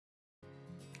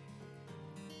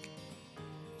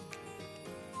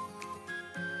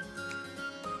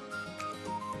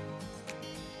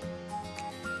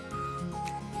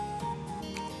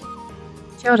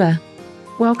Kia ora.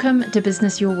 Welcome to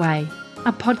Business Your Way,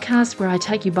 a podcast where I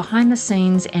take you behind the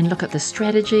scenes and look at the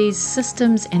strategies,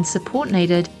 systems, and support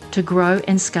needed to grow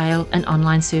and scale an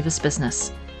online service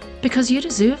business. Because you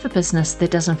deserve a business that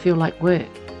doesn't feel like work,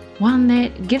 one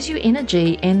that gives you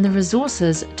energy and the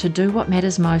resources to do what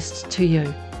matters most to you.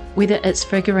 Whether it's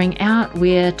figuring out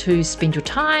where to spend your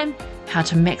time, how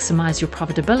to maximize your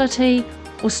profitability,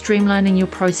 or streamlining your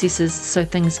processes so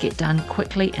things get done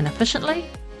quickly and efficiently,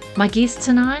 my guests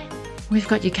and I, we've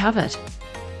got you covered.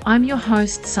 I'm your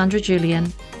host, Sandra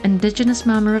Julian, Indigenous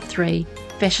mama of three,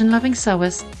 fashion-loving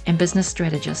sewist, and business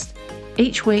strategist.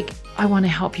 Each week, I want to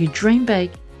help you dream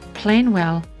big, plan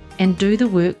well, and do the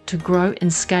work to grow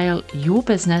and scale your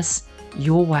business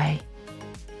your way.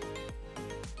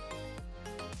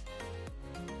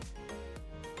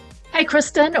 Hey,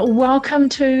 Kristen, welcome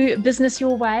to Business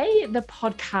Your Way, the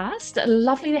podcast.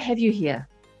 Lovely to have you here.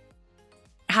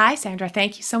 Hi, Sandra.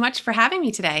 Thank you so much for having me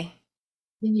today.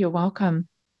 You're welcome.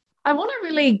 I want to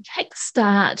really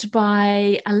kickstart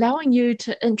by allowing you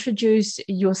to introduce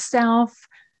yourself,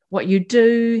 what you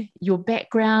do, your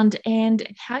background, and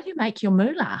how you make your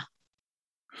moolah.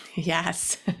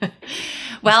 Yes.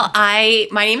 Well, my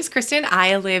name is Kristen.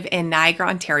 I live in Niagara,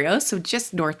 Ontario, so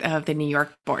just north of the New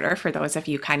York border for those of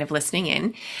you kind of listening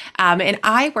in. And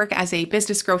I work as a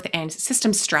business growth and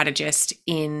systems strategist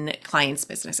in clients'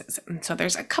 businesses. And so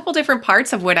there's a couple different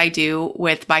parts of what I do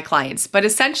with my clients, but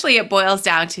essentially it boils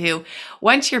down to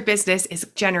once your business is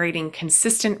generating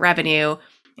consistent revenue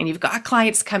and you've got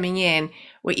clients coming in,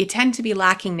 what you tend to be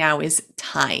lacking now is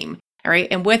time. All right.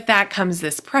 And with that comes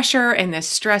this pressure and this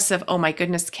stress of, oh my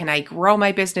goodness, can I grow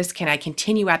my business? Can I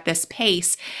continue at this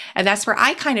pace? And that's where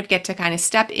I kind of get to kind of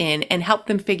step in and help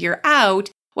them figure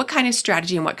out what kind of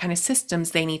strategy and what kind of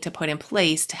systems they need to put in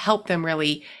place to help them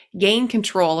really gain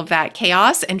control of that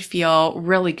chaos and feel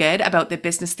really good about the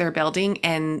business they're building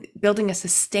and building a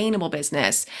sustainable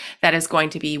business that is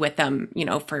going to be with them,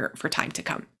 for time to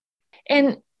come.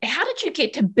 And how did you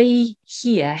get to be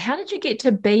here? How did you get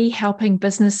to be helping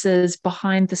businesses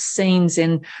behind the scenes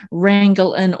and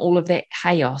wrangle in all of that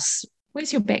chaos?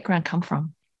 Where's your background come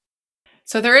from?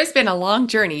 So there has been a long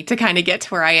journey to kind of get to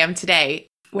where I am today.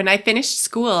 When I finished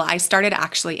school, I started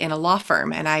actually in a law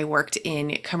firm and I worked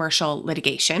in commercial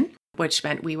litigation, which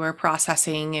meant we were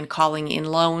processing and calling in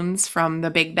loans from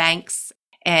the big banks.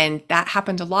 And that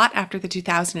happened a lot after the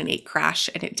 2008 crash,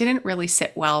 and it didn't really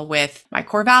sit well with my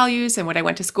core values and what I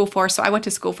went to school for. So I went to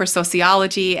school for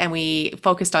sociology and we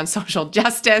focused on social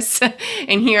justice.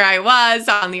 And here I was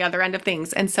on the other end of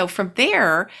things. And so from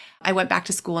there, I went back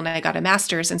to school and I got a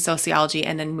master's in sociology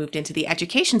and then moved into the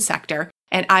education sector.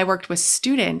 And I worked with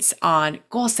students on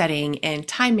goal setting and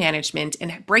time management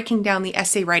and breaking down the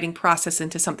essay writing process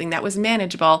into something that was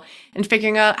manageable and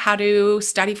figuring out how to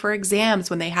study for exams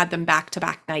when they had them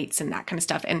back-to-back nights and that kind of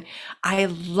stuff. And I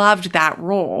loved that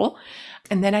role.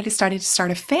 And then I decided to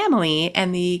start a family,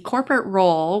 and the corporate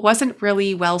role wasn't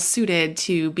really well suited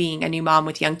to being a new mom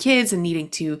with young kids and needing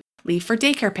to leave for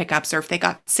daycare pickups or if they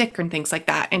got sick and things like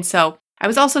that. And so I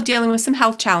was also dealing with some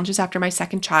health challenges after my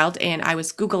second child, and I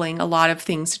was Googling a lot of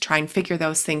things to try and figure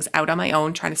those things out on my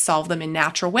own, trying to solve them in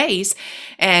natural ways.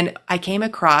 And I came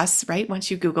across, right, once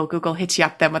you Google hits you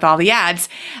up then with all the ads.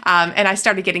 And I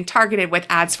started getting targeted with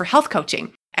ads for health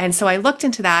coaching. And so I looked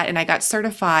into that and I got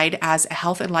certified as a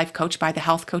health and life coach by the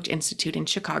Health Coach Institute in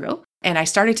Chicago. And I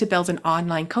started to build an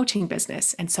online coaching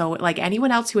business. And so like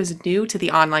anyone else who is new to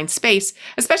the online space,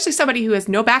 especially somebody who has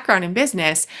no background in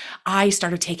business, I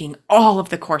started taking all of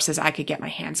the courses I could get my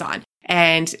hands on.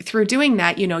 And through doing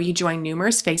that, you join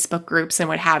numerous Facebook groups and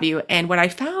what have you. And what I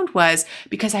found was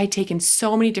because I had taken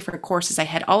so many different courses, I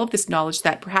had all of this knowledge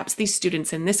that perhaps these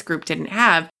students in this group didn't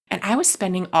have. And I was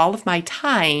spending all of my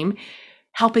time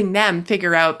helping them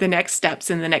figure out the next steps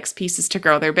and the next pieces to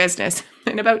grow their business.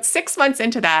 And about 6 months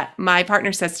into that, my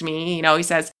partner says to me, he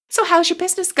says, "So how's your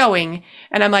business going?"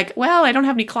 And I'm like, "Well, I don't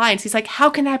have any clients." He's like, "How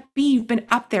can that be? You've been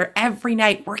up there every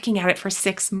night working at it for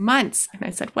 6 months." And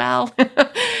I said, "Well,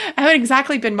 I haven't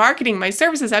exactly been marketing my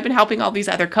services. I've been helping all these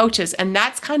other coaches." And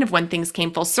that's kind of when things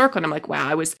came full circle. And I'm like, wow,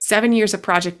 I was 7 years of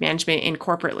project management in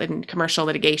corporate and commercial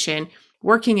litigation,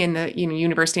 working in the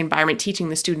university environment, teaching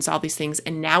the students all these things.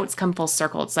 And now it's come full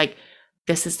circle. It's like,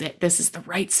 this is it. This is the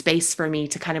right space for me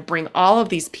to kind of bring all of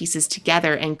these pieces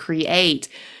together and create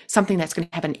something that's going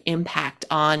to have an impact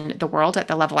on the world at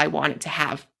the level I want it to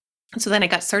have. And so then I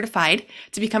got certified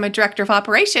to become a director of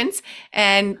operations.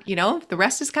 And, the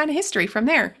rest is kind of history from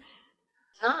there.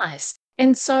 Nice.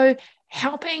 And so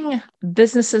helping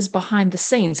businesses behind the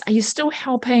scenes, are you still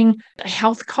helping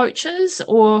health coaches,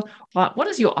 or what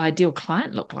does your ideal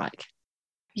client look like?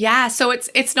 Yeah, so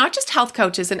it's not just health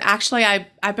coaches, and actually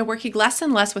I've been working less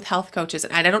and less with health coaches,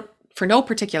 and I don't, for no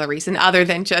particular reason other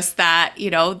than just that,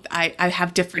 I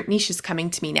have different niches coming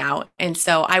to me now. And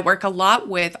so I work a lot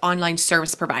with online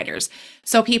service providers.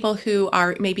 So people who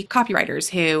are maybe copywriters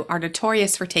who are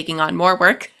notorious for taking on more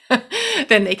work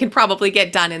than they can probably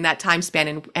get done in that time span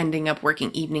and ending up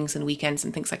working evenings and weekends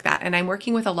and things like that. And I'm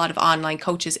working with a lot of online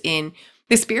coaches in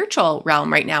the spiritual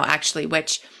realm right now, actually,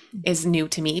 which is new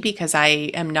to me because I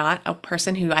am not a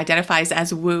person who identifies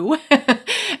as woo.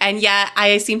 And yet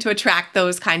I seem to attract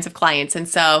those kinds of clients.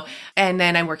 And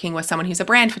then I'm working with someone who's a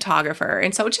brand photographer.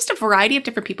 And so it's just a variety of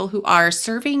different people who are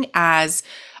serving as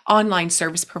online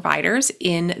service providers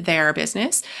in their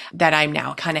business that I'm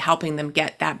now kind of helping them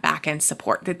get that back end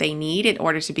support that they need in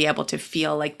order to be able to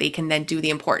feel like they can then do the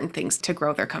important things to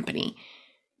grow their company.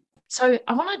 So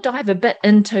I want to dive a bit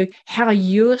into how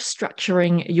you're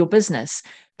structuring your business,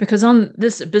 because on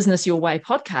this Business Your Way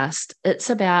podcast, it's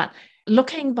about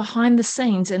looking behind the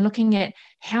scenes and looking at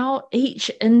how each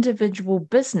individual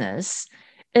business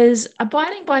is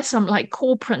abiding by some like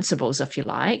core principles, if you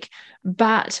like,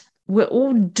 but we're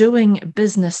all doing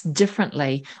business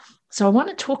differently. So I want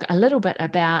to talk a little bit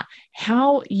about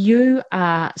how you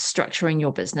are structuring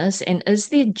your business, and is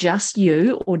there just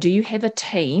you, or do you have a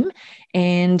team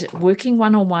and working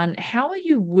one-on-one? How are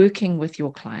you working with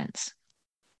your clients?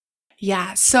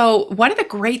 Yeah. So, one of the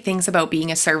great things about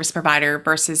being a service provider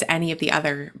versus any of the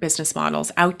other business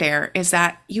models out there is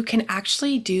that you can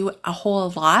actually do a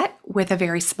whole lot with a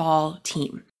very small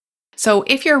team. So,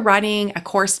 if you're running a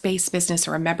course based business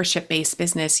or a membership based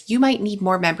business, you might need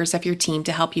more members of your team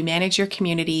to help you manage your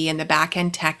community and the back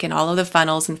end tech and all of the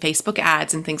funnels and Facebook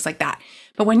ads and things like that.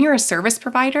 But when you're a service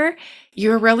provider,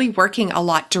 you're really working a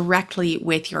lot directly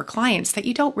with your clients that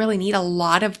you don't really need a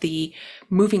lot of the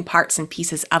moving parts and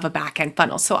pieces of a back end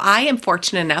funnel. So I am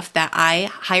fortunate enough that I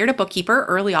hired a bookkeeper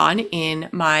early on in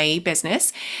my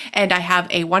business, and I have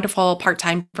a wonderful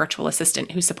part-time virtual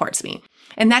assistant who supports me.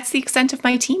 And that's the extent of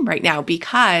my team right now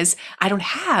because I don't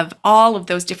have all of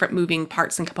those different moving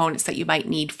parts and components that you might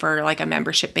need for like a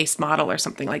membership based model or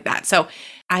something like that. So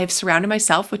I've surrounded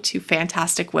myself with two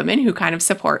fantastic women who kind of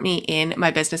support me in my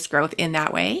business growth in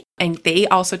that way. And they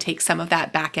also take some of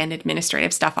that back end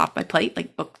administrative stuff off my plate.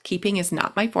 Like bookkeeping is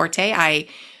not my forte.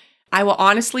 I will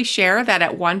honestly share that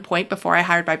at one point before I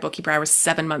hired my bookkeeper, I was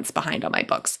 7 months behind on my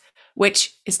books,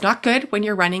 which is not good when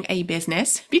you're running a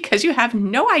business because you have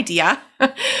no idea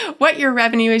what your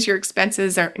revenue is, your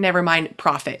expenses, or never mind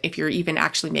profit, if you're even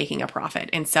actually making a profit.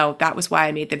 And so that was why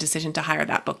I made the decision to hire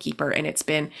that bookkeeper. And it's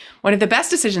been one of the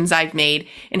best decisions I've made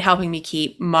in helping me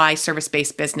keep my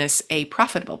service-based business a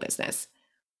profitable business.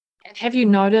 And have you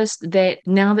noticed that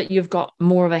now that you've got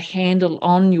more of a handle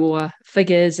on your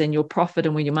figures and your profit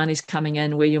and where your money's coming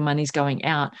in, where your money's going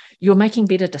out, you're making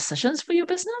better decisions for your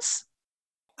business?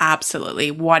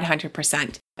 Absolutely,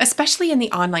 100%. Especially in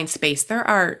the online space, there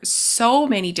are so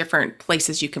many different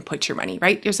places you can put your money,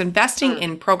 right? There's investing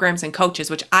in programs and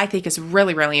coaches, which I think is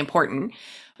really, really important.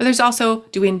 But there's also,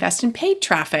 do we invest in paid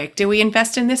traffic? Do we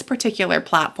invest in this particular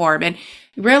platform? And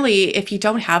really, if you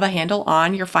don't have a handle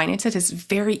on your finances, it's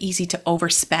very easy to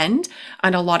overspend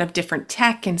on a lot of different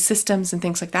tech and systems and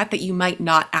things like that that you might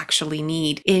not actually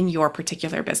need in your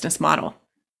particular business model.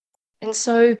 And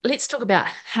so let's talk about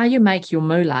how you make your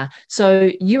moolah. So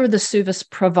you're the service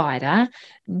provider.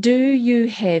 Do you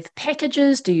have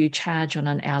packages? Do you charge on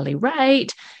an hourly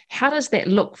rate? How does that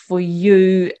look for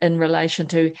you in relation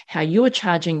to how you're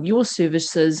charging your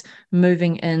services,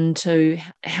 moving into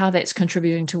how that's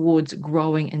contributing towards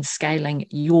growing and scaling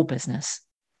your business?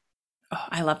 Oh,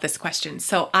 I love this question.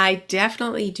 So I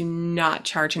definitely do not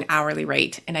charge an hourly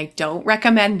rate, and I don't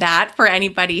recommend that for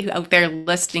anybody out there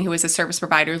listening who is a service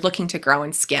provider looking to grow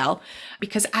and scale.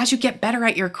 Because as you get better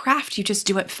at your craft, you just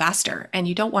do it faster, and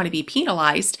you don't want to be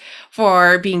penalized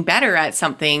for being better at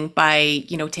something by,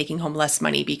 taking home less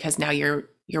money because now you're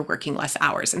working less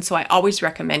hours. And so I always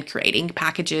recommend creating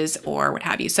packages or what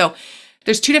have you. So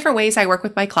there's two different ways I work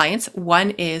with my clients.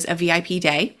 One is a VIP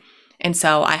day. And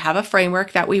so I have a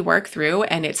framework that we work through,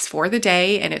 and it's for the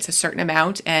day and it's a certain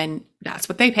amount, and that's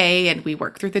what they pay. And we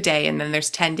work through the day. And then there's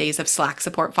 10 days of Slack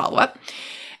support follow-up.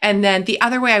 And then the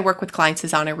other way I work with clients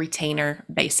is on a retainer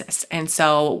basis. And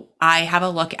so I have a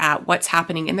look at what's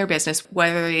happening in their business,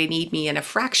 whether they need me in a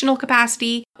fractional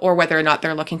capacity or whether or not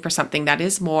they're looking for something that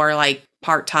is more like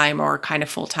part-time or kind of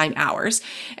full-time hours,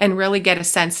 and really get a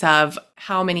sense of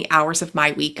how many hours of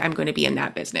my week I'm going to be in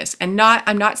that business. And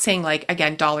I'm not saying like,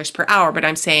 again, dollars per hour, but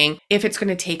I'm saying if it's going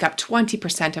to take up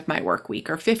 20% of my work week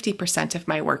or 50% of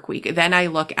my work week, then I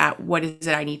look at what is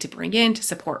it I need to bring in to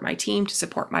support my team, to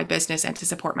support my business, and to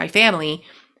support my family.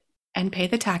 and pay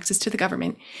the taxes to the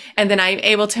government. And then I'm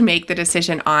able to make the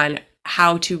decision on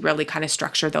how to really kind of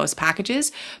structure those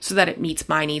packages so that it meets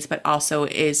my needs, but also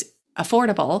is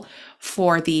affordable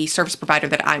for the service provider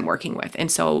that I'm working with. And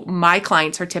so my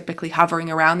clients are typically hovering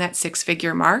around that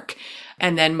 6-figure mark.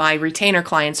 And then my retainer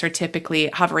clients are typically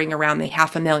hovering around the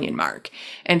 $500,000 mark.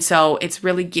 And so it's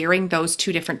really gearing those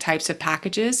two different types of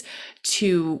packages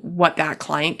to what that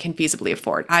client can feasibly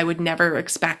afford. I would never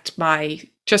expect my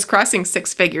just crossing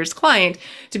 6 figures client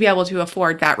to be able to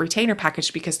afford that retainer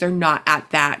package because they're not at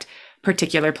that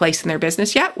particular place in their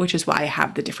business yet, which is why I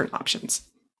have the different options.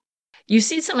 You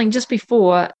said something just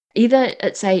before, either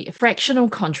it's a fractional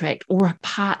contract or a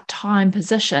part-time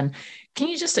position. Can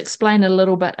you just explain a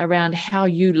little bit around how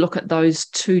you look at those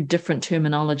two different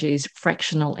terminologies,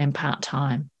 fractional and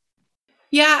part-time?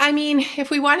 Yeah, I mean, if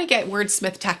we want to get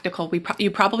wordsmith technical,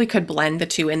 you probably could blend the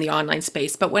two in the online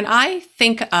space. But when I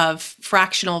think of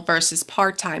fractional versus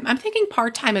part-time, I'm thinking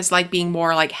part-time is like being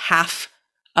more like half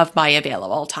of my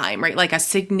available time, right? Like a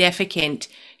significant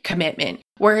commitment.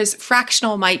 Whereas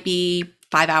fractional might be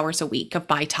 5 hours a week of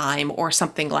my time or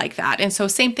something like that. And so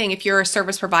same thing, if you're a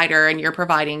service provider and you're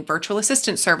providing virtual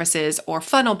assistant services or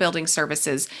funnel building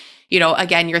services,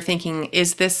 again, you're thinking,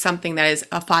 is this something that is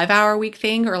a 5-hour a week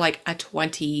thing or like a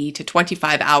 20 to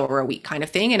 25 hour a week kind of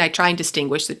thing? And I try and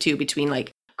distinguish the two between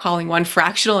like calling one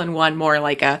fractional and one more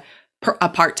like a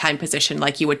part-time position,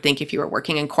 like you would think if you were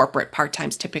working in corporate.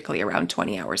 Part-time's typically around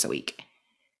 20 hours a week.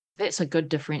 That's a good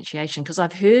differentiation because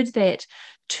I've heard that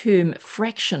term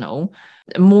fractional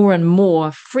more and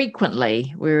more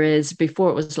frequently, whereas before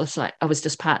it was just like I was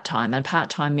just part-time, and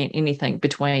part-time meant anything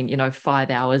between 5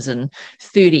 hours and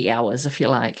 30 hours, if you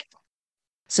like.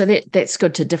 So that's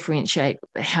good to differentiate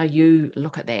how you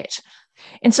look at that.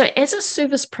 And so as a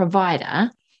service provider,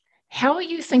 how are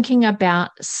you thinking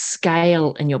about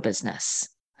scale in your business?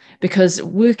 Because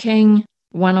working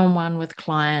one-on-one with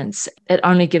clients, it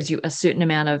only gives you a certain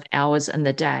amount of hours in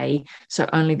the day. So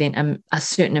only then a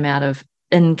certain amount of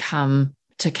income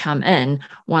to come in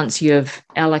once you've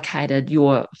allocated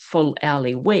your full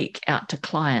hourly week out to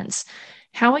clients.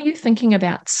 How are you thinking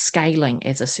about scaling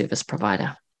as a service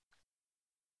provider?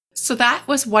 So that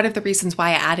was one of the reasons why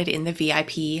I added in the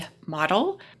VIP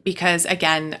model, because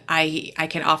again, I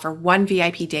can offer one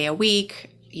VIP day a week.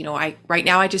 Right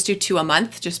now I just do 2 a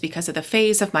month just because of the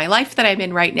phase of my life that I'm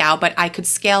in right now, but I could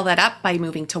scale that up by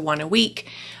moving to 1 a week.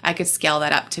 I could scale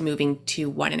that up to moving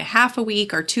to 1.5 a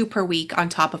week or 2 per week on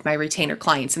top of my retainer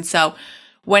clients. And so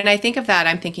when I think of that,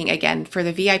 I'm thinking again, for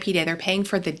the VIP day, they're paying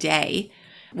for the day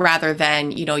rather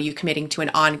than, you committing to an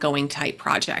ongoing type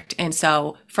project. And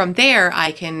so from there,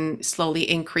 I can slowly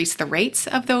increase the rates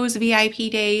of those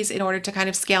VIP days in order to kind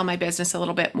of scale my business a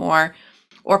little bit more.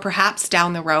 Or perhaps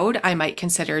down the road, I might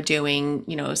consider doing,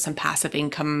 some passive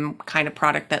income kind of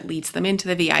product that leads them into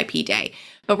the VIP day.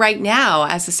 But right now,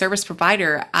 as a service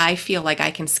provider, I feel like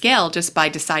I can scale just by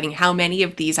deciding how many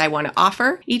of these I want to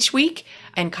offer each week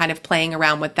and kind of playing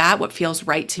around with that, what feels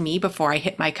right to me before I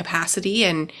hit my capacity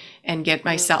and get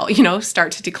myself,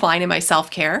 start to decline in my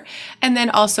self-care. And then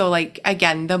also, like,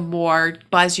 again, the more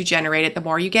buzz you generate it, the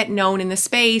more you get known in the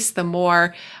space, the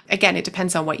more, again, it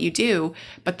depends on what you do,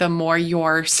 but the more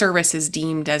your service is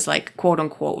deemed as like quote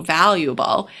unquote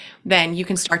valuable, then you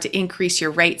can start to increase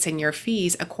your rates and your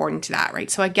fees according to that, right?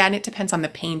 So again, it depends on the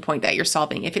pain point that you're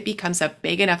solving. If it becomes a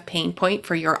big enough pain point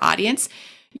for your audience,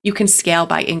 you can scale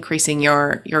by increasing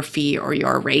your fee or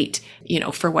your rate,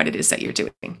 for what it is that you're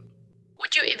doing.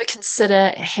 Would you ever consider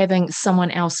having someone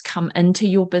else come into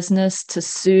your business to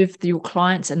serve your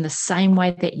clients in the same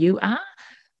way that you are?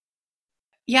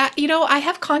 Yeah, I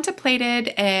have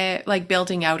contemplated like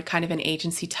building out kind of an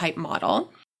agency type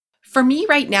model. For me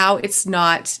right now, it's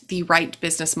not the right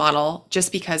business model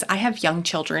just because I have young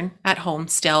children at home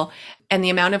still, and the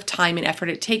amount of time and effort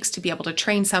it takes to be able to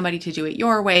train somebody to do it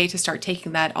your way, to start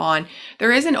taking that on.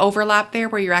 There is an overlap there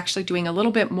where you're actually doing a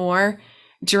little bit more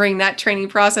during that training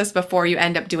process before you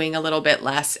end up doing a little bit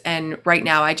less. And right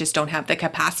now, I just don't have the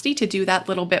capacity to do that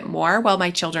little bit more while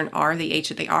my children are the age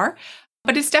that they are.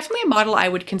 But it's definitely a model I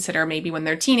would consider maybe when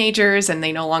they're teenagers and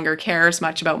they no longer care as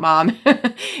much about mom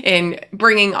in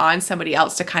bringing on somebody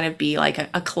else to kind of be like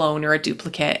a clone or a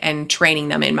duplicate and training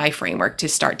them in my framework to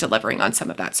start delivering on some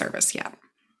of that service. Yeah.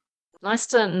 Nice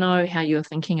to know how you're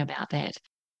thinking about that.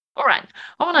 All right,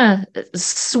 I want to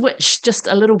switch just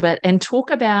a little bit and talk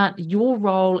about your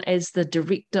role as the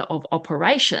director of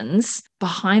operations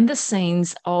behind the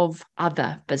scenes of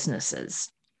other businesses.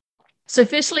 So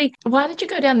firstly, why did you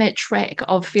go down that track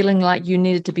of feeling like you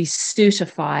needed to be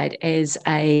certified as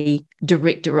a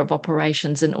director of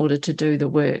operations in order to do the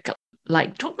work?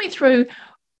 Like, talk me through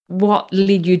what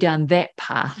led you down that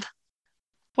path.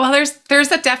 Well, there's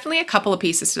definitely a couple of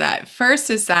pieces to that. First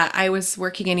is that I was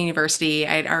working in university.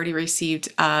 I had already received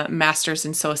a master's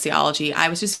in sociology. I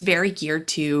was just very geared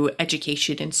to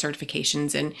education and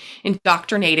certifications and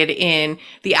indoctrinated in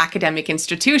the academic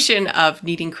institution of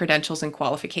needing credentials and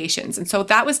qualifications. And so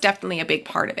that was definitely a big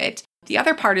part of it. The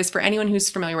other part is for anyone who's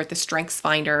familiar with the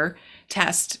StrengthsFinder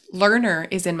test, learner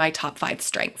is in my top 5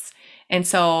 strengths. And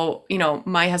so,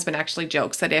 my husband actually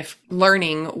jokes that if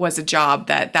learning was a job,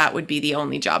 that would be the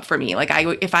only job for me. Like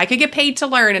if I could get paid to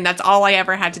learn and that's all I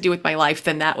ever had to do with my life,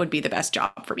 then that would be the best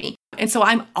job for me. And so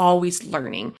I'm always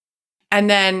learning. And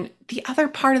then the other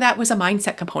part of that was a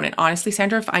mindset component. Honestly,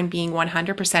 Sandra, if I'm being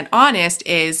 100% honest,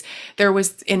 is there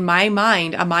was in my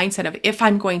mind a mindset of if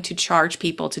I'm going to charge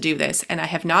people to do this and I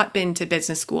have not been to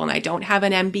business school and I don't have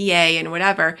an MBA and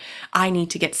whatever, I need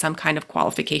to get some kind of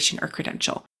qualification or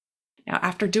credential. Now,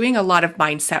 after doing a lot of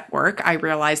mindset work, I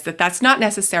realized that that's not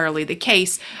necessarily the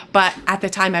case, but at the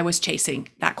time I was chasing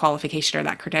that qualification or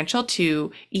that credential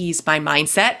to ease my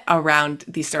mindset around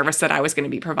the service that I was going to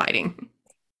be providing.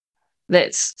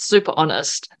 That's super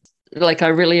honest. Like, I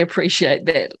really appreciate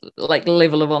that, like,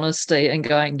 level of honesty and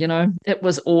going, it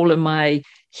was all in my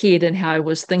head and how I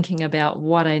was thinking about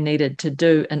what I needed to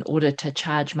do in order to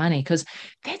charge money, because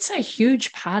that's a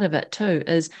huge part of it too,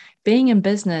 is being in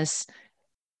business.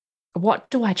 What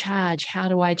do I charge? How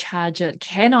do I charge it?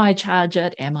 Can I charge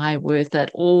it? Am I worth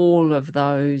it? All of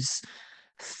those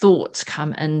thoughts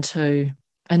come into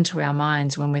our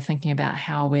minds when we're thinking about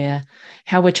how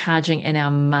we're charging and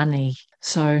our money.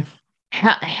 So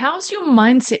how's your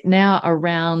mindset now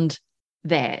around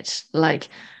that? Like,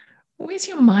 where's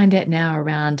your mind at now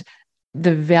around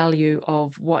the value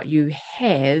of what you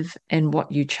have and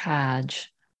what you charge?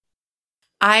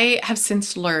 I have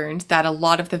since learned that a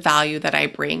lot of the value that I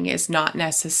bring is not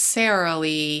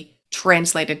necessarily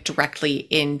translated directly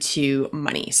into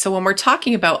money. So when we're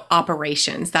talking about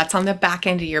operations, that's on the back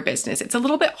end of your business. It's a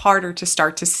little bit harder to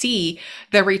start to see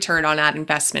the return on that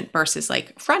investment versus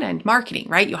like front end marketing,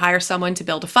 right? You hire someone to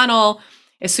build a funnel.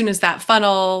 As soon as that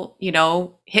funnel,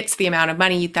 hits the amount of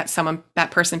money that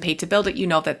person paid to build it,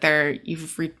 that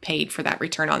you've repaid for that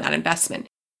return on that investment.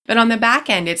 But on the back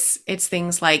end, it's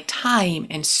things like time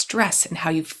and stress and how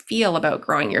you feel about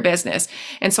growing your business.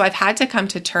 And so I've had to come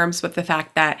to terms with the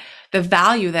fact that the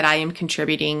value that I am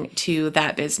contributing to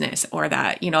that business or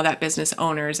that, that business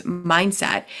owner's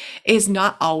mindset is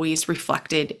not always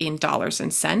reflected in dollars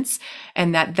and cents.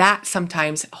 And that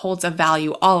sometimes holds a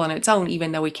value all on its own,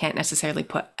 even though we can't necessarily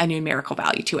put a numerical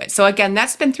value to it. So again,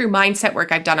 that's been through mindset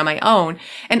work I've done on my own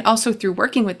and also through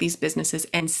working with these businesses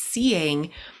and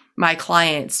seeing my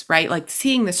clients, right? Like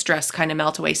seeing the stress kind of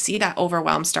melt away, see that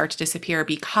overwhelm start to disappear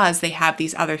because they have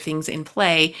these other things in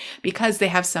play, because they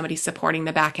have somebody supporting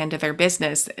the back end of their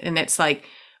business. And it's like,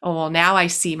 oh, well, now I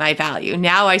see my value.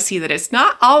 Now I see that it's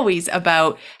not always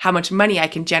about how much money I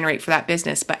can generate for that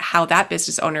business, but how that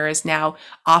business owner is now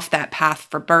off that path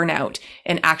for burnout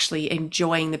and actually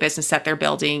enjoying the business that they're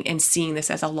building and seeing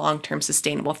this as a long-term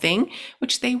sustainable thing,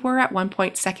 which they were at one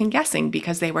point second guessing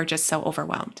because they were just so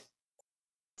overwhelmed.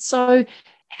 So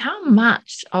how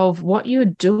much of what you're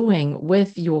doing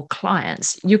with your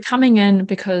clients, you're coming in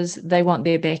because they want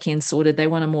their back end sorted, they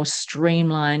want a more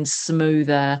streamlined,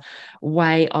 smoother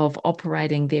way of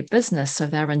operating their business so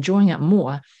they're enjoying it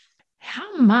more.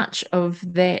 How much of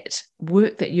that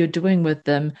work that you're doing with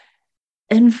them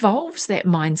involves that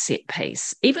mindset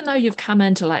piece, even though you've come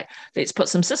into like, let's put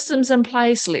some systems in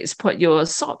place, let's put your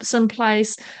SOPs in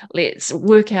place, let's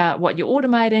work out what you're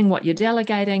automating, what you're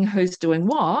delegating, who's doing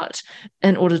what,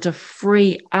 in order to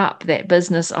free up that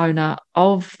business owner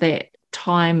of that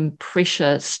time,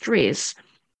 pressure, stress.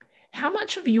 How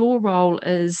much of your role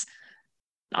is,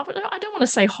 I don't want to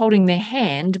say holding their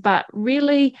hand, but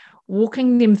really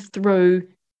walking them through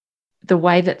the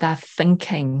way that they're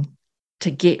thinking to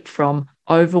get from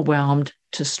overwhelmed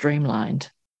to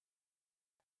streamlined?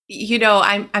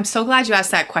 I'm so glad you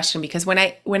asked that question because when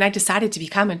I decided to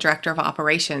become a director of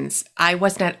operations, I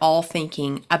wasn't at all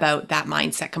thinking about that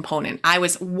mindset component. I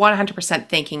was 100%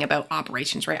 thinking about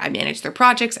operations, right? I manage their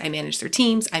projects, I manage their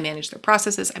teams, I manage their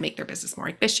processes, I make their business more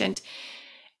efficient.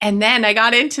 And then I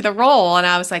got into the role and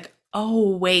I was like,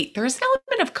 oh, wait, there's an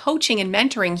element of coaching and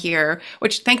mentoring here,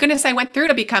 which thank goodness I went through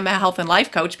to become a health and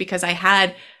life coach because I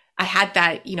had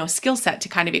that, skill set to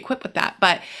kind of equip with that.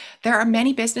 But there are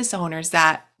many business owners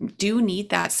that do need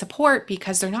that support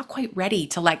because they're not quite ready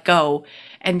to let go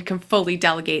and can fully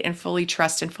delegate and fully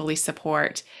trust and fully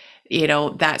support,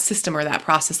 that system or that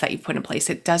process that you put in place.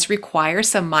 It does require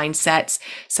some mindsets,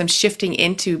 some shifting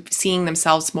into seeing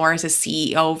themselves more as a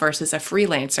CEO versus a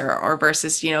freelancer or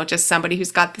versus, just somebody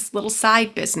who's got this little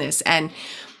side business. And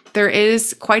there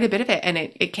is quite a bit of it, and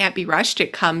it can't be rushed.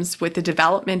 It comes with the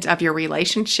development of your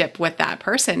relationship with that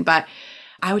person. But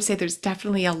I would say there's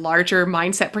definitely a larger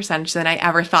mindset percentage than I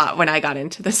ever thought when I got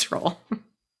into this role.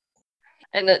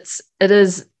 And it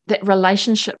is that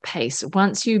relationship piece.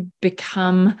 Once you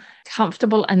become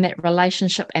comfortable in that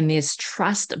relationship and there's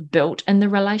trust built in the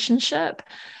relationship,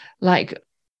 like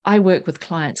I work with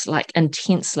clients like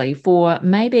intensely for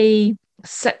maybe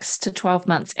 6 to 12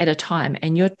 months at a time,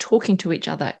 and you're talking to each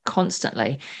other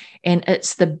constantly. And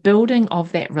it's the building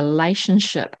of that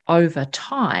relationship over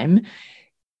time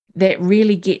that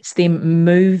really gets them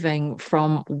moving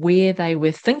from where they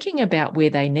were thinking about where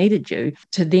they needed you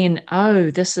to then, oh,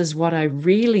 this is what I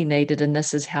really needed, and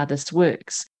this is how this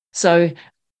works. So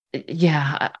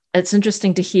yeah, it's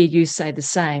interesting to hear you say the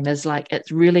same, as like it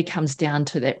really comes down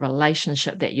to that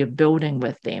relationship that you're building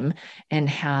with them and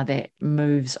how that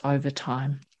moves over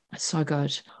time. So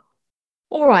good.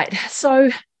 All right.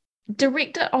 So,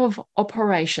 Director of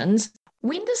Operations,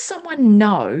 when does someone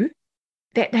know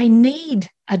that they need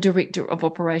a director of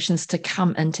operations to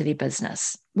come into their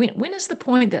business? When is the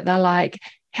point that they're like,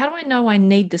 how do I know I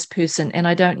need this person and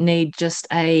I don't need just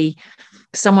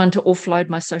someone to offload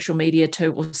my social media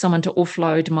to, or someone to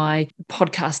offload my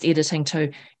podcast editing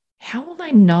to? How will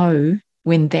they know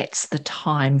when that's the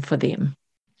time for them?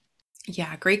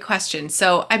 Yeah, great question.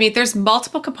 So, I mean, there's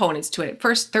multiple components to it.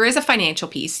 First, there is a financial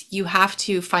piece. You have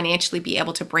to financially be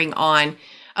able to bring on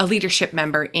a leadership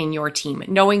member in your team,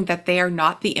 knowing that they are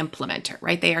not the implementer,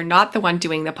 right? They are not the one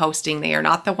doing the posting. They are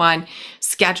not the one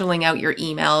scheduling out your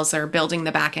emails or building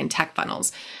the back end tech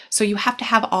funnels. So you have to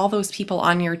have all those people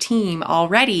on your team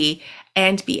already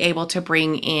and be able to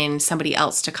bring in somebody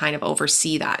else to kind of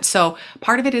oversee that. So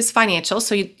part of it is financial.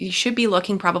 So you should be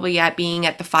looking probably at being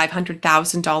at the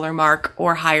 $500,000 mark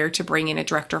or higher to bring in a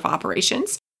director of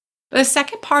operations. But the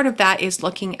second part of that is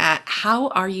looking at how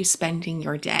are you spending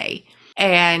your day?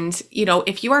 And,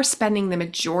 if you are spending the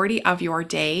majority of your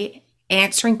day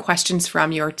answering questions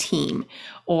from your team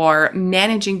or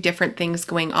managing different things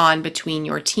going on between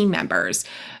your team members,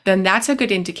 then that's a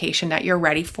good indication that you're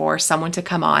ready for someone to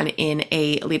come on in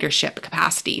a leadership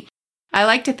capacity. I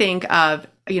like to think of,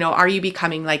 are you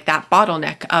becoming like that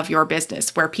bottleneck of your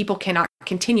business where people cannot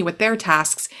continue with their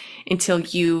tasks until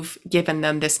you've given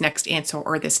them this next answer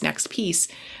or this next piece?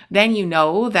 Then you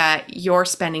know that you're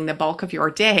spending the bulk of your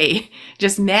day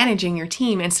just managing your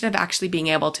team instead of actually being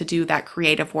able to do that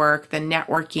creative work, the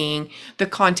networking, the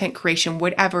content creation,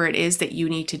 whatever it is that you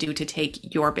need to do to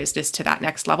take your business to that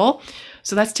next level.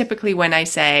 So that's typically when I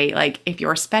say, like, if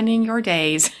you're spending your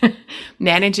days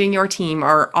managing your team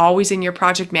or always in your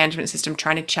project management system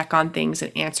trying to check on things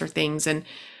and answer things and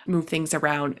move things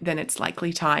around, then it's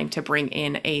likely time to bring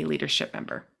in a leadership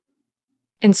member.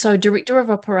 And so Director of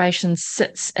Operations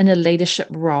sits in a leadership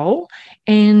role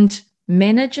and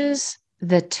manages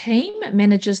the team,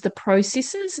 manages the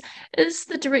processes. Is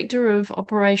the Director of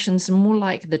Operations more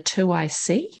like the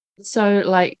 2IC? So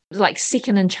like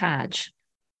second in charge?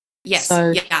 Yes.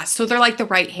 Yeah. So they're like the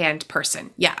right-hand person.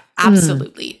 Yeah,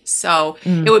 absolutely. So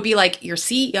it would be like your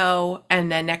CEO,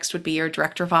 and then next would be your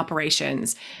director of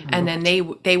operations. And then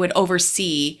they would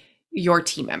oversee your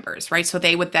team members, right? So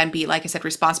they would then be, like I said,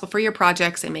 responsible for your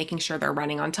projects and making sure they're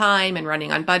running on time and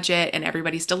running on budget and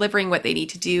everybody's delivering what they need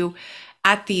to do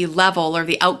at the level or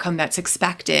the outcome that's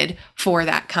expected for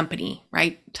that company,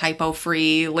 right?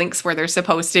 Typo-free, links where they're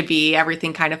supposed to be,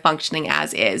 everything kind of functioning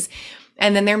as is.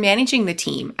 And then they're managing the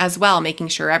team as well, making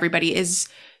sure everybody is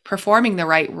performing the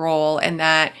right role and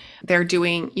that they're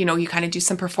doing, you kind of do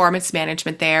some performance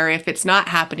management there. If it's not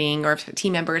happening or if a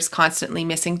team member is constantly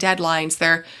missing deadlines,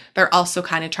 they're also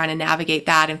kind of trying to navigate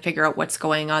that and figure out what's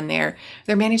going on there.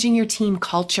 They're managing your team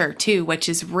culture too, which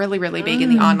is really, really big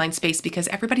in the online space because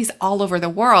everybody's all over the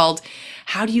world.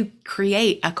 How do you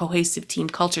create a cohesive team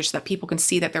culture so that people can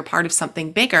see that they're part of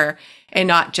something bigger and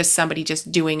not just somebody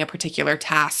just doing a particular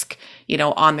task,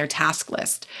 on their task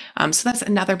list? So that's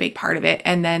another big part of it.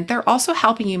 And then they're also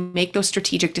helping you make those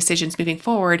strategic decisions moving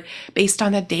forward based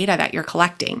on the data that you're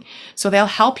collecting. So they'll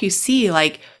help you see,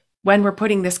 like, when we're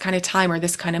putting this kind of time or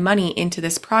this kind of money into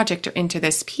this project or into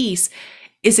this piece,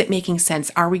 is it making sense?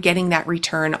 Are we getting that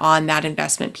return on that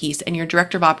investment piece? And your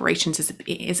director of operations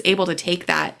is able to take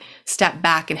that step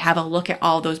back and have a look at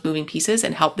all those moving pieces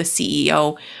and help the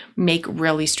CEO make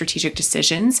really strategic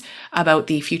decisions about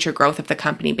the future growth of the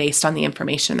company based on the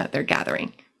information that they're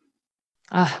gathering.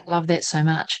 I love that so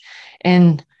much.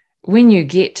 And when you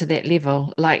get to that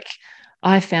level, like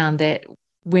I found that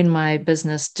when my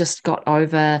business just got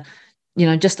over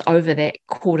just over that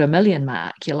 $250,000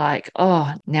 mark, you're like,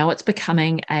 oh, now it's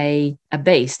becoming a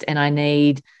beast and I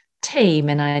need team,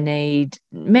 and I need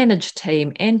managed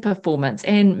team and performance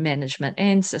and management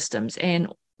and systems and,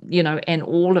 and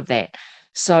all of that.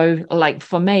 So like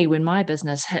for me, when my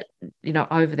business hit,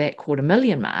 over that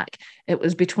 250,000 mark, it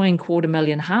was between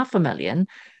 250,000, 500,000,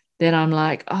 that I'm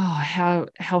like, oh,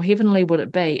 how heavenly would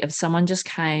it be if someone just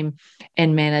came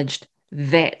and managed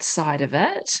that side of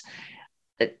it,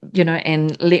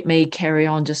 and let me carry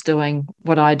on just doing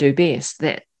what I do best.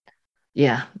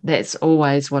 That's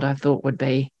always what I thought would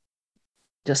be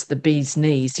just the bee's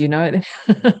knees,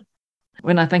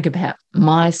 When I think about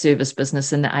my service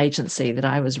business in the agency that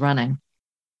I was running,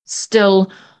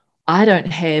 still, I don't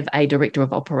have a director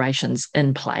of operations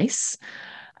in place,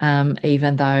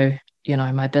 even though,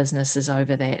 my business is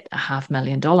over that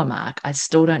 $500,000 mark. I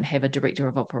still don't have a director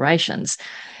of operations.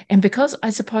 And because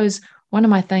I suppose one of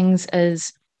my things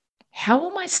is, how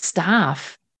will my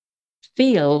staff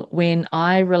feel when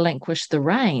I relinquish the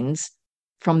reins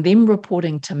from them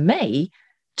reporting to me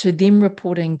to them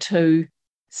reporting to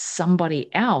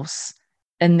somebody else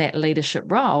in that leadership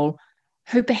role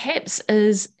who perhaps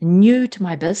is new to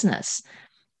my business?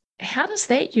 How does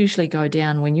that usually go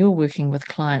down when you're working with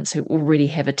clients who already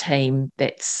have a team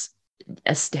that's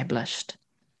established?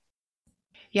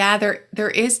 Yeah, there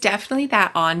is definitely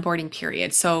that onboarding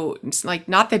period. So it's like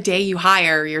not the day you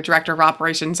hire your director of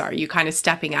operations are you kind of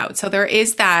stepping out. So there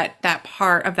is that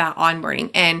part of that onboarding.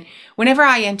 And whenever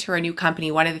I enter a new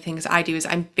company, one of the things I do is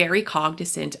I'm very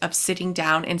cognizant of sitting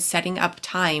down and setting up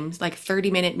times, like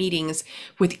 30-minute meetings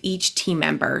with each team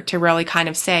member to really kind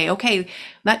of say, okay,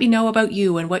 let me know about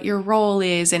you and what your role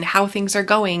is and how things are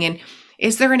going. And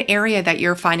is there an area that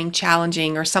you're finding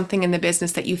challenging or something in the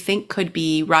business that you think could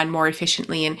be run more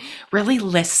efficiently, and really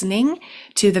listening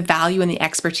to the value and the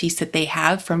expertise that they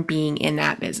have from being in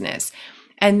that business?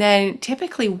 And then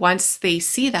typically once they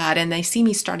see that and they see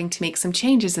me starting to make some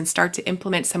changes and start to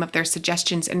implement some of their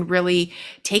suggestions and really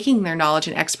taking their knowledge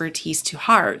and expertise to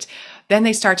heart, then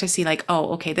they start to see like,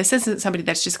 oh, okay, this isn't somebody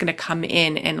that's just going to come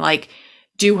in and like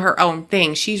do her own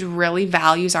thing. She really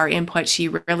values our input. She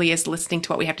really is listening to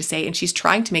what we have to say, and she's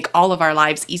trying to make all of our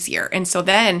lives easier. And so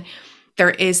then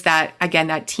there is that, again,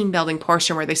 that team building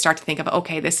portion where they start to think of,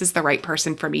 okay, this is the right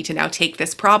person for me to now take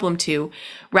this problem to,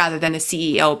 rather than a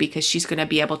CEO, because she's going to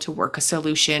be able to work a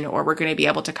solution, or we're going to be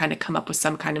able to kind of come up with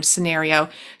some kind of scenario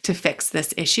to fix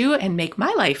this issue and make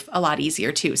my life a lot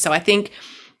easier too. So I think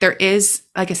there is,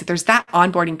 like I said, there's that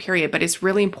onboarding period, but it's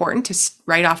really important to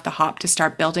right off the hop to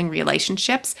start building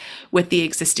relationships with the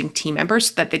existing team members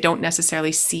so that they don't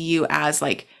necessarily see you as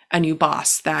like a new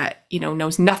boss that,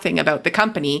 knows nothing about the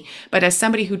company, but as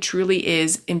somebody who truly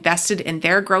is invested in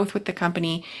their growth with the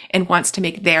company and wants to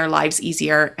make their lives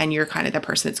easier. And you're kind of the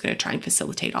person that's going to try and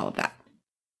facilitate all of that.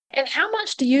 And how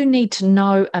much do you need to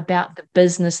know about the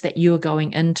business that you're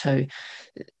going into?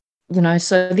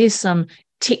 So there's some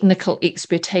technical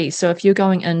expertise. So if you're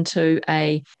going into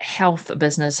a health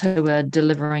business who are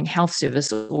delivering health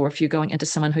service, or if you're going into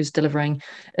someone who's delivering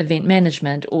event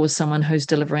management, or someone who's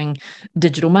delivering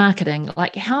digital marketing,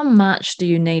 like how much do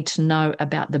you need to know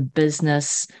about the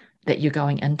business that you're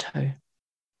going into?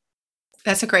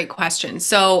 That's a great question.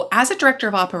 So as a director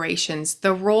of operations,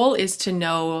 the role is to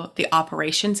know the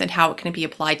operations and how it can be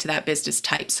applied to that business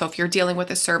type. So if you're dealing with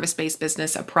a service-based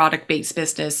business, a product-based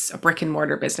business, a brick and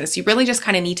mortar business, you really just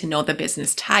kind of need to know the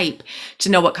business type to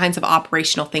know what kinds of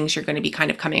operational things you're going to be kind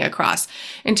of coming across.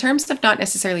 In terms of not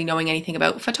necessarily knowing anything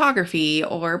about photography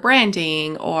or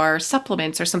branding or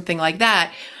supplements or something like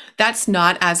that, that's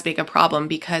not as big a problem,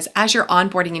 because as you're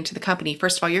onboarding into the company,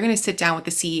 first of all, you're going to sit down with the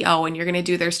CEO and you're going to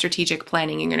do their strategic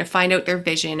planning. You're going to find out their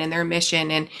vision and their mission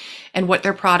and what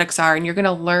their products are. And you're going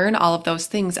to learn all of those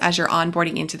things as you're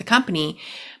onboarding into the company.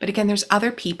 But again, there's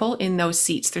other people in those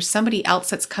seats. There's somebody else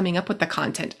that's coming up with the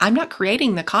content. I'm not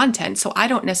creating the content, so I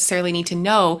don't necessarily need to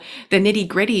know the nitty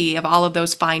gritty of all of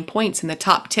those fine points and the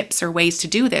top tips or ways to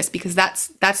do this, because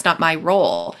that's not my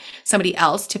role. Somebody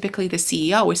else, typically the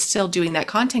CEO, is still doing that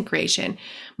content creation.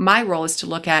 My role is to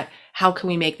look at, how can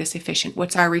we make this efficient?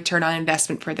 What's our return on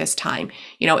investment for this time?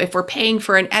 If we're paying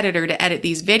for an editor to edit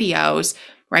these videos,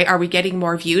 right? Are we getting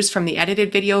more views from the edited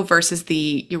video versus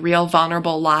the real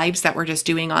vulnerable lives that we're just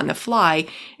doing on the fly?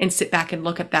 And sit back and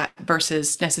look at that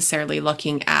versus necessarily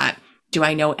looking at, do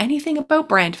I know anything about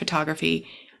brand photography?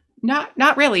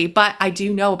 Not really, but I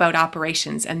do know about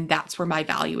operations, and that's where my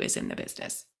value is in the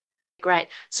business. Great.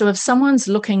 So if someone's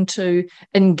looking to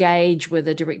engage with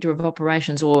a director of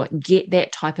operations or get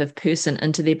that type of person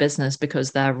into their business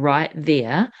because they're right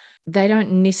there, they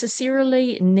don't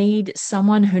necessarily need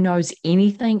someone who knows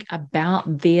anything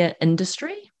about their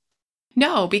industry?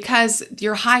 No, because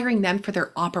you're hiring them for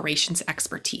their operations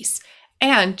expertise.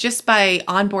 And just by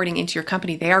onboarding into your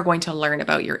company, they are going to learn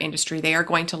about your industry. They are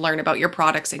going to learn about your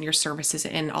products and your services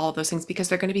and all of those things, because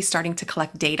they're going to be starting to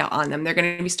collect data on them. They're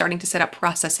going to be starting to set up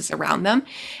processes around them.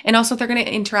 And also they're going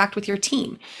to interact with your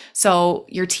team. So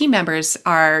your team members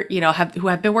are, who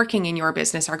have been working in your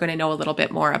business are going to know a little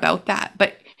bit more about that.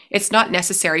 But it's not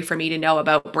necessary for me to know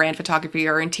about brand photography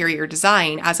or interior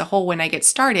design as a whole when I get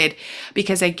started,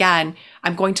 because again,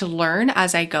 I'm going to learn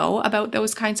as I go about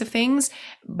those kinds of things.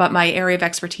 But my area of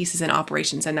expertise is in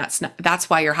operations, and that's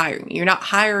why you're hiring me. You're not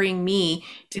hiring me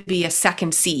to be a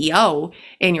second CEO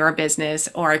in your business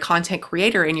or a content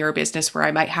creator in your business where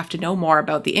I might have to know more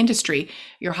about the industry.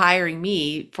 You're hiring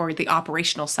me for the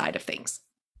operational side of things.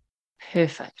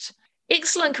 Perfect.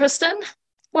 Excellent, Kristen.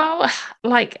 Well,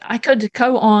 I could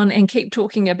go on and keep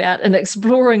talking about and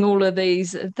exploring all of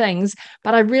these things,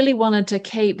 but I really wanted to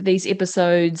keep these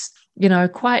episodes,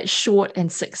 quite short and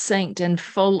succinct and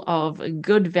full of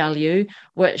good value,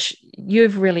 which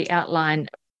you've really outlined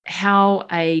how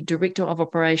a director of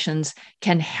operations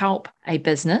can help a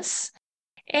business,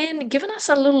 and given us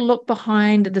a little look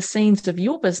behind the scenes of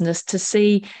your business to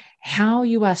see how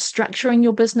you are structuring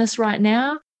your business right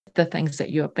now, the things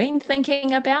that you have been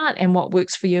thinking about and what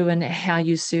works for you and how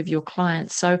you serve your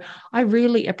clients. So I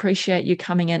really appreciate you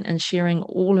coming in and sharing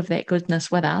all of that goodness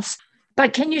with us.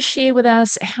 But can you share with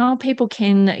us how people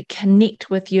can connect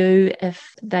with you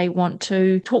if they want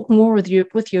to talk more with you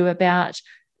about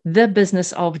the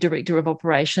business of director of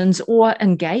operations or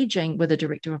engaging with a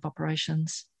director of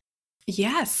operations?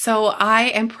 Yes. So I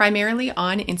am primarily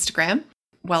on Instagram.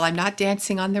 Well, I'm not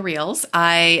dancing on the reels.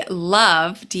 I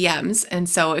love DMs. And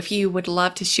so if you would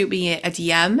love to shoot me a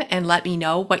DM and let me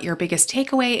know what your biggest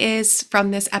takeaway is from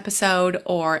this episode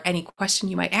or any question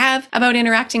you might have about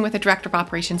interacting with a director of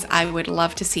operations, I would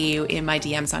love to see you in my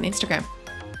DMs on Instagram.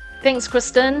 Thanks,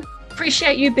 Kristen.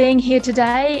 Appreciate you being here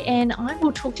today, and I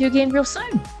will talk to you again real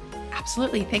soon.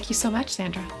 Absolutely. Thank you so much,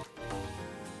 Sandra.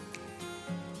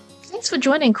 Thanks for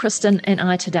joining Kristen and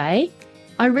I today.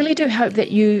 I really do hope that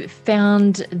you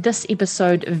found this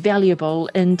episode valuable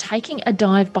in taking a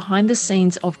dive behind the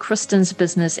scenes of Kristen's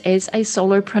business as a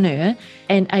solopreneur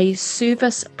and a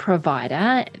service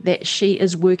provider that she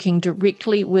is working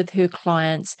directly with her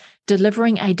clients,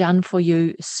 delivering a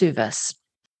done-for-you service.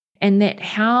 And that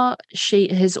how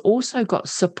she has also got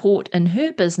support in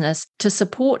her business to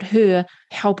support her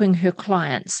helping her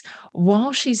clients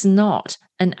while she's not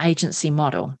an agency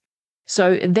model.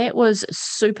 So that was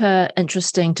super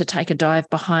interesting to take a dive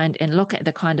behind and look at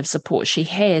the kind of support she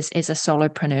has as a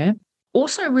solopreneur.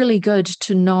 Also really good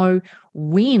to know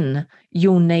when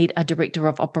you'll need a director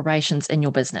of operations in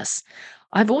your business.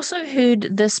 I've also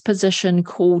heard this position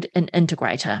called an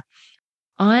integrator.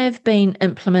 I've been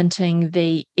implementing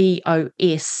the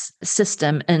EOS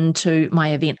system into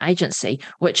my event agency,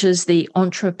 which is the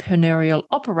Entrepreneurial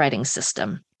Operating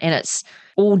System. And it's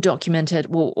all documented.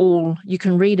 You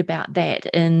can read about that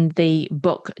in the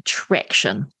book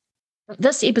Traction.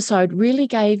 This episode really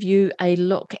gave you a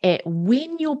look at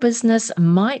when your business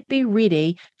might be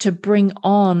ready to bring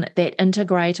on that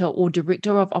integrator or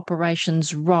director of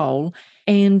operations role,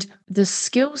 and the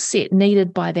skill set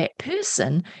needed by that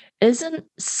person isn't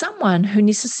someone who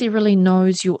necessarily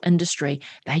knows your industry.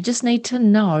 They just need to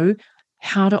know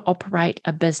how to operate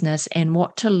a business and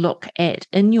what to look at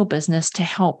in your business to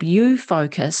help you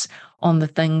focus on the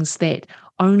things that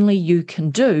only you can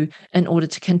do in order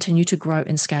to continue to grow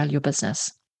and scale your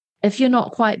business. If you're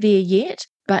not quite there yet,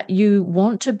 but you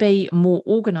want to be more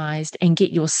organized and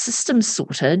get your systems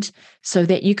sorted so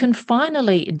that you can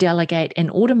finally delegate and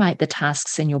automate the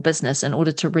tasks in your business in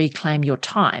order to reclaim your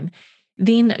time,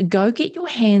 then go get your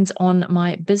hands on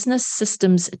my business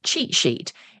systems cheat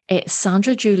sheet at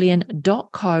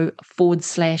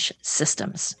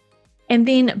sandrajulian.co/systems. And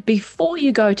then before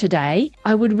you go today,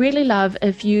 I would really love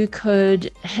if you could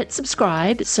hit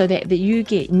subscribe so that you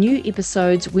get new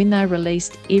episodes when they're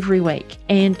released every week.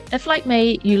 And if, like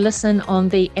me, you listen on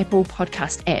the Apple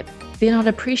Podcast app, then I'd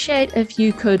appreciate if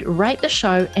you could rate the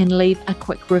show and leave a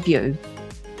quick review.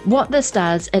 What this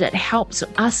does is it helps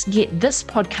us get this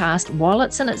podcast, while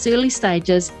it's in its early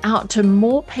stages, out to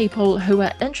more people who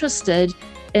are interested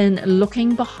in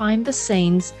looking behind the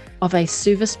scenes of a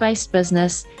service-based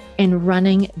business and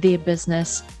running their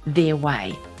business their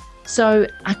way. So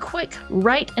a quick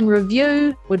rate and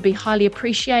review would be highly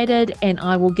appreciated, and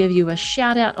I will give you a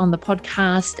shout out on the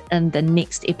podcast in the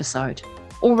next episode.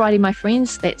 Alrighty, my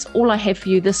friends, that's all I have for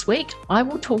you this week. I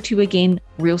will talk to you again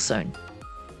real soon.